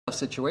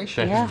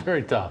situation. Yeah. It's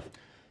very tough.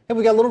 And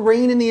we got a little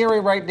rain in the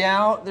area right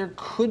now. There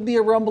could be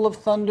a rumble of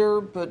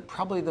thunder, but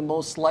probably the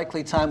most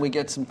likely time we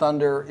get some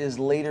thunder is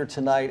later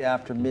tonight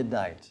after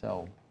midnight.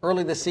 So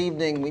early this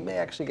evening, we may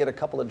actually get a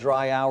couple of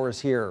dry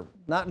hours here.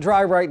 Not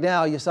dry right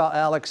now. You saw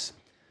Alex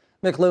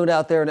McLoone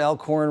out there in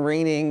Elkhorn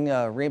raining.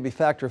 Rain be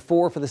factor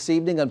 4 for this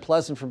evening.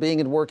 Unpleasant for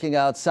being and working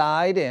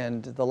outside,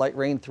 and the light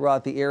rain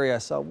throughout the area. I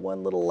saw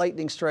one little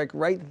lightning strike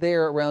right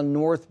there around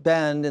North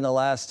Bend in the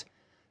last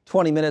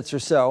 20 minutes or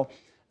so.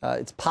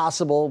 It's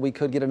possible we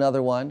could get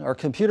another one. Our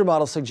computer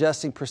model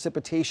suggesting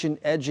precipitation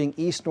edging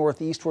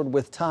east-northeastward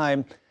with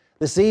time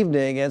this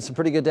evening and some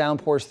pretty good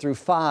downpours through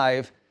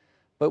 5.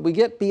 But we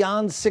get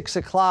beyond 6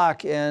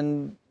 o'clock,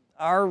 and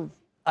our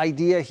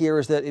idea here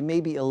is that it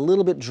may be a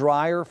little bit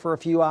drier for a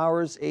few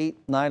hours, 8,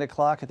 9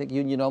 o'clock. I think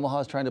Union Omaha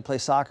is trying to play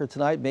soccer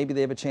tonight. Maybe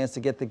they have a chance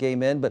to get the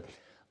game in. But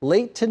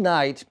late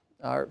tonight,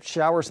 our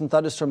showers and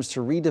thunderstorms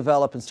to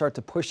redevelop and start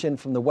to push in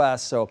from the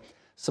west. So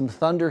some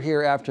thunder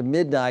here after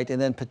midnight, and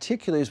then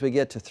particularly as we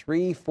get to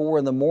 3, 4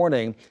 in the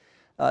morning.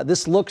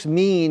 This looks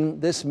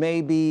mean. This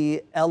may be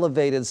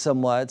elevated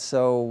somewhat,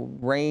 so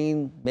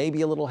rain,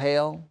 maybe a little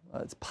hail.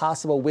 It's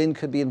possible wind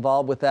could be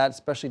involved with that,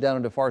 especially down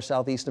into far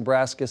southeast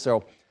Nebraska.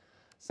 So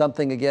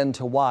something again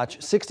to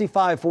watch.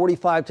 65,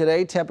 45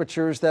 today.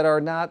 Temperatures that are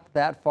not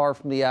that far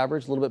from the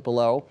average, a little bit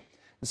below.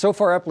 And so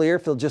far up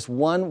Learfield, just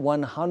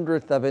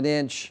 1/100th of an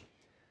inch.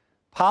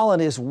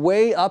 Pollen is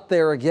way up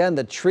there again.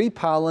 The tree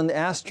pollen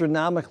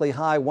astronomically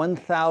high,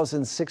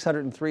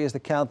 1,603 is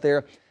the count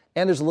there.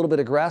 And there's a little bit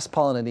of grass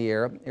pollen in the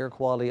air. Air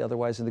quality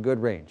otherwise in the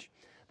good range.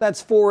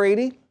 That's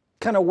 480.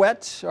 Kind of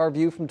wet. Our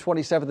view from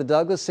 27th at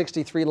Douglas,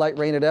 63 light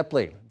rain at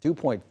Epley. Dew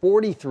point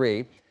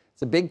 43.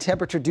 It's a big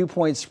temperature dew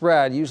point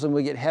spread. Usually when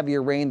we get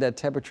heavier rain, that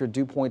temperature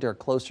dew point are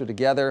closer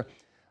together.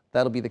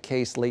 That'll be the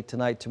case late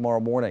tonight, tomorrow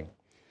morning.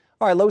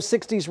 All right, low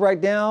 60s right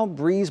now.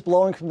 Breeze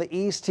blowing from the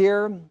east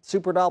here.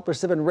 Super Doppler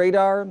 7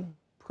 radar.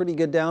 Pretty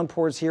good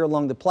downpours here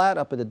along the Platte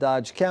up into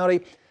Dodge County.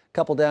 A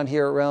couple down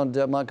here around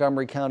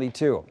Montgomery County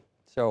too.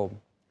 So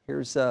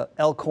here's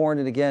Elkhorn,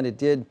 and again, it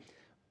did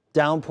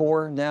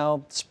downpour,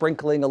 now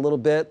sprinkling a little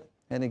bit.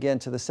 And again,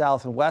 to the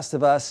south and west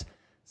of us,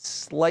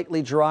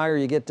 slightly drier.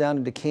 You get down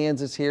into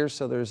Kansas here,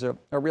 so there's a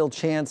real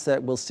chance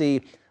that we'll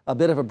see a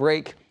bit of a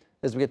break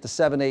as we get to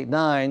 7, 8,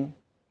 9.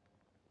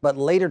 But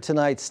later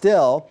tonight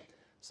still,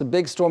 some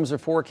big storms are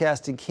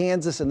forecast in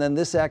Kansas, and then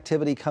this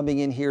activity coming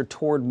in here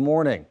toward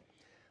morning.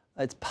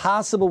 It's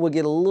possible we'll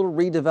get a little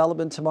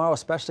redevelopment tomorrow,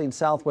 especially in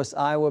southwest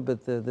Iowa,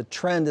 but the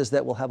trend is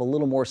that we'll have a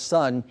little more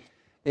sun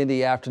in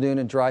the afternoon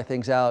and dry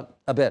things out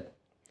a bit.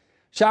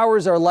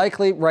 Showers are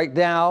likely right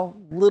now.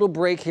 Little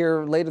break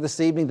here later this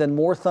evening, then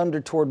more thunder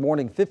toward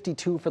morning,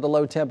 52 for the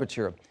low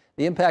temperature.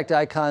 The impact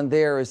icon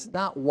there is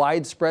not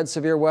widespread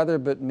severe weather,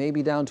 but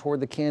maybe down toward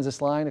the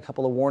Kansas line. A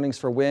couple of warnings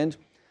for wind.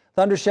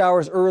 Thunder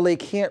showers early,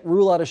 can't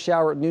rule out a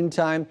shower at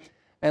noontime,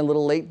 and a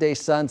little late day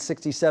sun,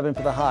 67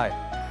 for the high.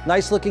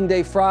 Nice looking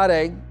day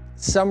Friday.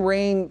 Some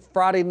rain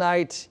Friday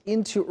night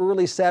into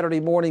early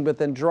Saturday morning, but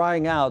then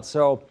drying out.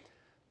 So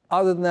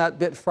other than that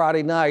bit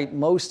Friday night,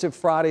 most of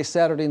Friday,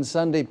 Saturday, and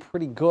Sunday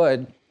pretty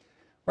good.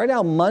 Right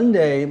now,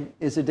 Monday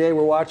is a day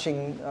we're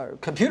watching.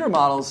 Computer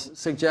models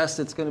suggest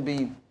it's going to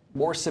be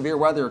more severe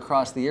weather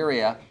across the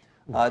area.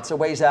 It's a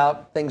ways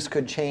out. Things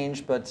could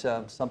change, but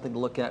something to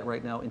look at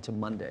right now into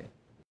Monday.